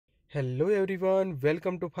Hello everyone,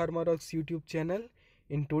 welcome to PharmaRock's YouTube channel.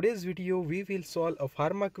 In today's video, we will solve a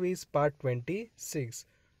pharma quiz part 26.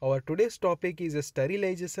 Our today's topic is a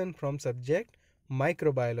sterilization from subject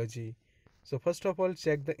microbiology. So first of all,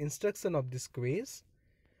 check the instruction of this quiz.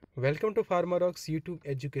 Welcome to PharmaRock's YouTube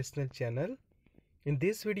educational channel. In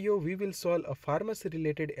this video, we will solve a pharmacy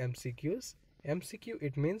related MCQs. MCQ,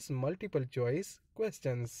 it means multiple choice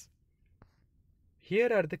questions. Here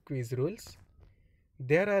are the quiz rules.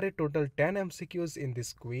 There are a total 10 MCQs in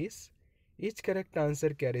this quiz. Each correct answer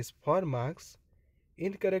carries 4 marks.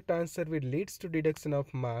 Incorrect answer will leads to deduction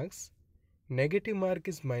of marks. Negative mark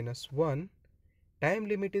is -1. Time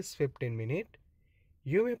limit is 15 minutes.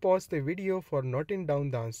 You may pause the video for noting down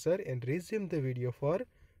the answer and resume the video for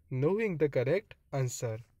knowing the correct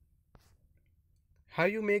answer. How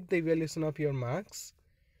you make the evaluation of your marks?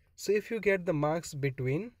 So if you get the marks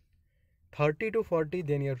between 30 to 40,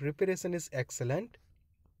 then your preparation is excellent.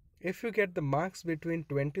 If you get the marks between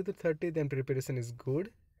 20 to 30, then preparation is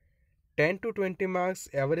good. 10 to 20 marks,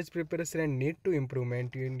 average preparation and need to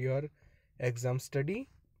improvement in your exam study.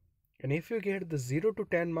 And if you get the 0 to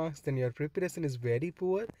 10 marks, then your preparation is very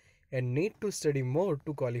poor and need to study more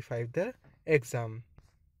to qualify the exam.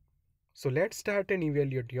 So let's start and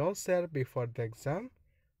evaluate yourself before the exam.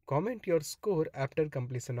 Comment your score after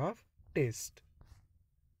completion of test.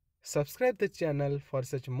 Subscribe the channel for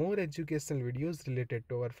such more educational videos related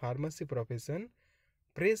to our pharmacy profession.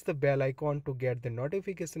 Press the bell icon to get the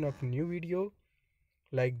notification of new video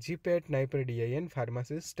like GPAT, NIPER-DIN,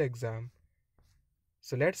 Pharmacist exam.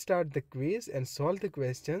 So let's start the quiz and solve the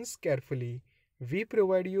questions carefully. We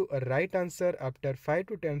provide you a right answer after 5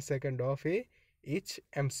 to 10 seconds of each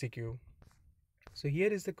MCQ. So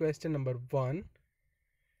here is the question number 1.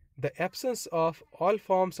 The absence of all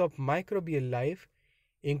forms of microbial life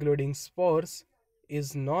including spores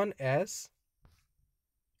is known as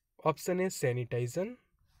option A sanitization,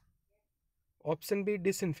 option B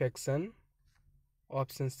disinfection,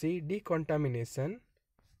 option C decontamination,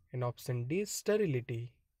 and option D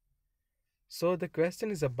sterility. So the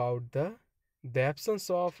question is about the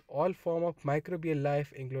absence of all form of microbial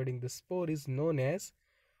life including the spore is known as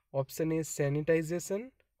option A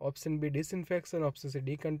sanitization, option B disinfection, option C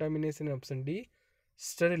decontamination, option D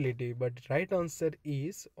sterility. But right answer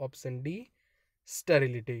is option D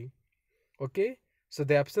sterility. Okay, so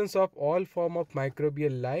the absence of all form of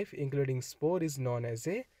microbial life including spore is known as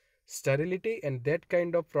a sterility, and that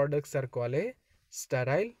kind of products are called a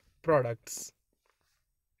sterile products.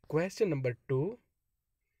 Question number 2.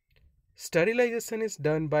 Sterilization is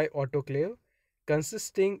done by autoclave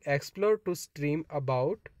consisting explore to stream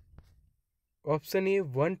about option A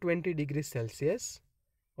 120 degrees Celsius,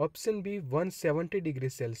 option B 170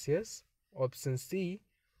 degrees Celsius, option C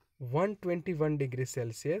 121 degrees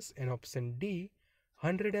Celsius, and option D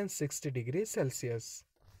 160 degrees Celsius.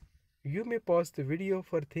 You may pause the video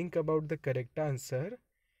for think about the correct answer,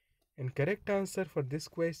 and correct answer for this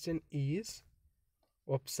question is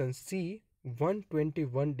option C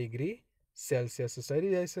 121 degree Celsius. So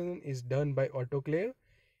sterilization is done by autoclave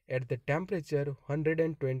at the temperature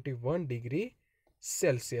 121 degree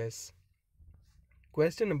Celsius.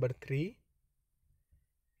 Question number 3.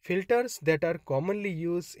 Filters that are commonly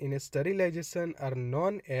used in a sterilization are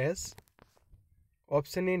known as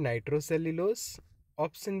option A nitrocellulose,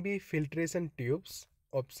 option B filtration tubes,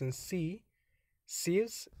 option C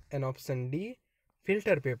sieves, and option D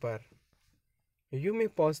filter paper. You may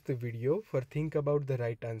pause the video for think about the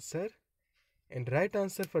right answer, and right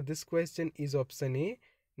answer for this question is option A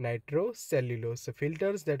nitrocellulose. So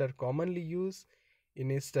filters that are commonly used in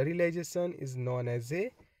a sterilization is known as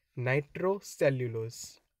a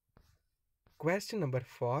nitrocellulose. Question number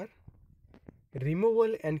 4.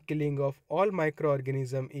 Removal and killing of all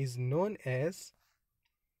microorganisms is known as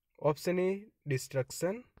option A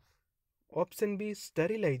destruction, option B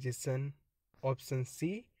sterilization, option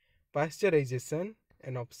C pasteurization,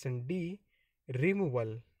 and option D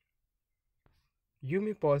removal. You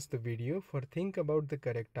may pause the video for think about the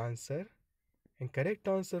correct answer, and correct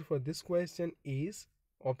answer for this question is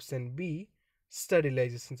option B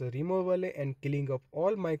sterilization. So removal and killing of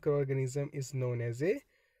all microorganisms is known as a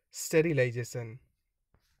sterilization.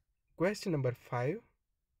 Question number 5.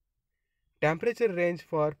 Temperature range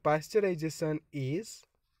for pasteurization is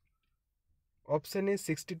option A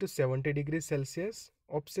 60 to 70 degrees Celsius,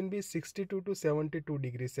 option B 62 to 72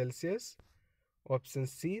 degrees Celsius, option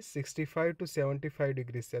C 65 to 75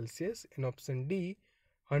 degrees Celsius, and option D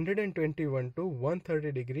 121 to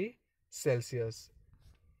 130 degrees Celsius.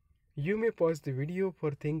 You may pause the video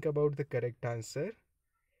for think about the correct answer,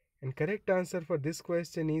 and correct answer for this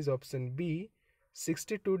question is option B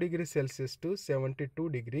 62 degrees Celsius to 72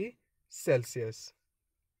 degrees Celsius.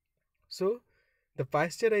 So the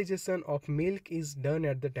pasteurization of milk is done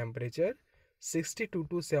at the temperature 62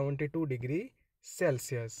 to 72 degrees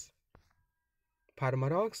Celsius.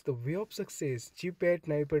 PHARMAROCKS, the way of success, GPAT,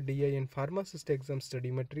 NIPER, DI and pharmacist exam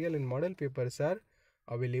study material and model papers are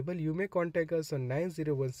available. You may contact us on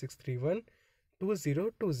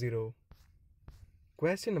 9016312020.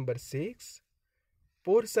 Question number 6.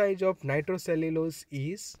 Pore size of nitrocellulose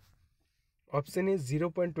is option A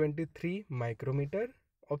 0.23 micrometer,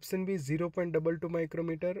 option B 0.22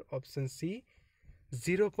 micrometer, option C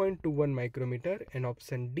 0.21 micrometer and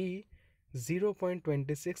option D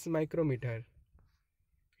 0.26 micrometer.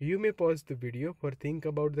 You may pause the video for think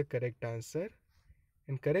about the correct answer,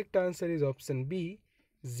 and correct answer is option B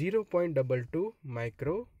 0.22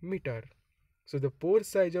 micrometer. So the pore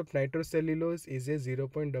size of nitrocellulose is a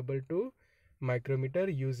 0.22 micrometer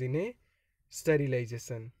used in a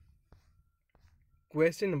sterilization.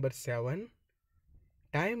 Question number 7.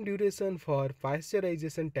 Time duration for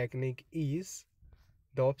pasteurization technique is,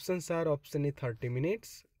 the options are option A 30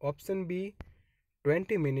 minutes, option B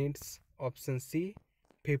 20 minutes, option C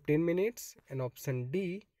 15 minutes and option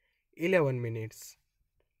D 11 minutes.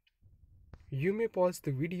 You may pause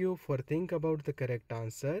the video for think about the correct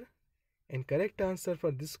answer, and correct answer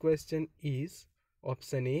for this question is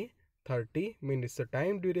option A 30 minutes. So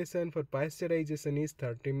time duration for pasteurization is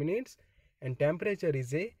 30 minutes and temperature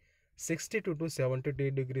is a 62 to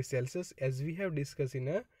 72 degrees Celsius as we have discussed in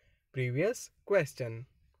a previous question.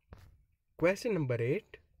 Question number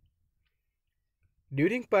 8.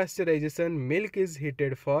 During pasteurization, milk is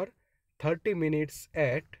heated for 30 minutes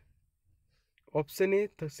at option A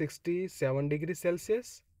 67 degrees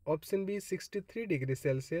Celsius, option B 63 degrees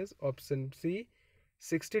Celsius, option C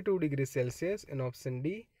 62 degrees Celsius and option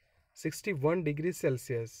D 61 degrees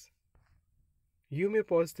Celsius. You may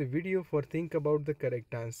pause the video for think about the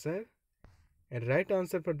correct answer, and right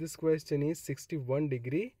answer for this question is 61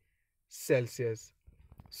 degrees Celsius.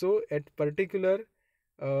 So at particular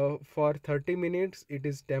for 30 minutes it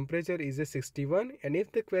is temperature is a 61, and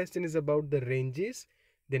if the question is about the ranges,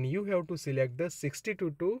 then you have to select the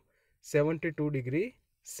 62 to 72 degrees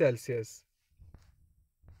Celsius.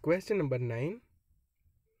 Question number 9.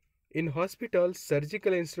 In hospitals,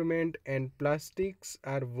 surgical instrument and plastics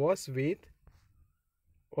are washed with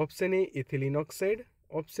option A ethylene oxide,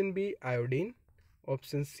 option B iodine,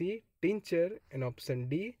 option C tincture and option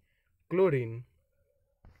D chlorine.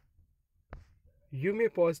 You may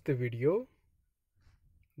pause the video.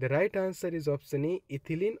 The right answer is option A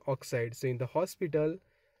ethylene oxide. So in the hospital,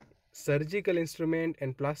 surgical instrument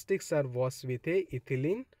and plastics are washed with a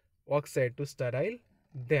ethylene oxide to sterile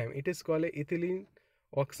them. It is called a ethylene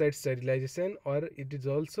oxide sterilization, or it is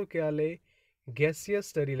also called a gaseous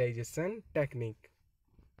sterilization technique.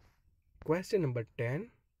 Question number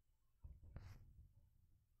 10.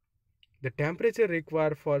 The temperature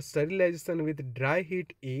required for sterilization with dry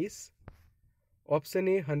heat is option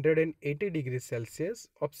A 180 degrees Celsius,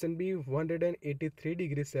 option B 183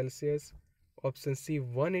 degrees Celsius, option C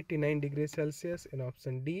 189 degrees Celsius and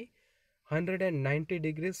option D 190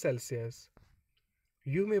 degrees Celsius.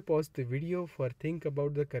 You may pause the video for think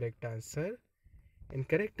about the correct answer, and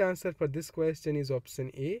correct answer for this question is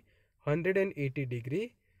option A 180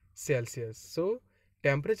 degrees Celsius. So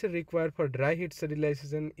temperature required for dry heat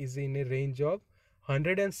sterilization is in a range of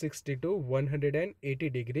 160 to 180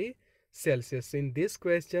 degrees Celsius. In this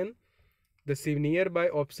question, the nearby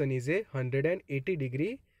option is a 180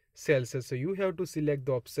 degrees Celsius. So you have to select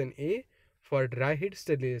the option A for dry heat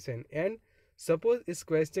sterilization. And suppose this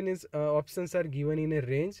question is options are given in a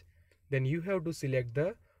range, then you have to select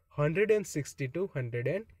the 160 to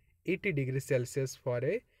 180 degrees Celsius for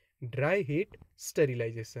a dry heat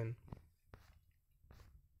sterilization.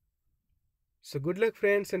 So good luck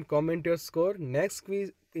friends, and comment your score. Next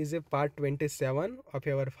quiz is a part 27 of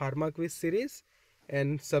our pharma quiz series,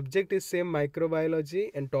 and subject is same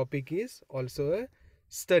microbiology and topic is also a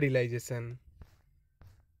sterilization.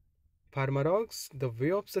 PHARMAROCKS, the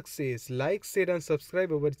way of success. Like, share and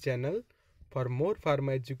subscribe our channel for more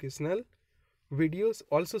pharma educational videos.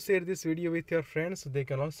 Also share this video with your friends so they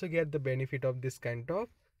can also get the benefit of this kind of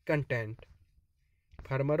content.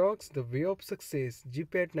 PHARMAROCKS, the way of success.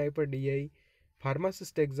 GPAT, NIPER, DI,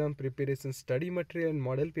 pharmacist exam preparation study material and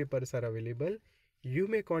model papers are available. You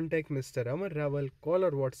may contact Mr. RAVAL, call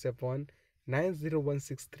or WhatsApp on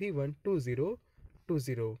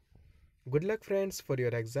 9016312020. Good luck friends for your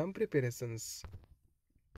exam preparations.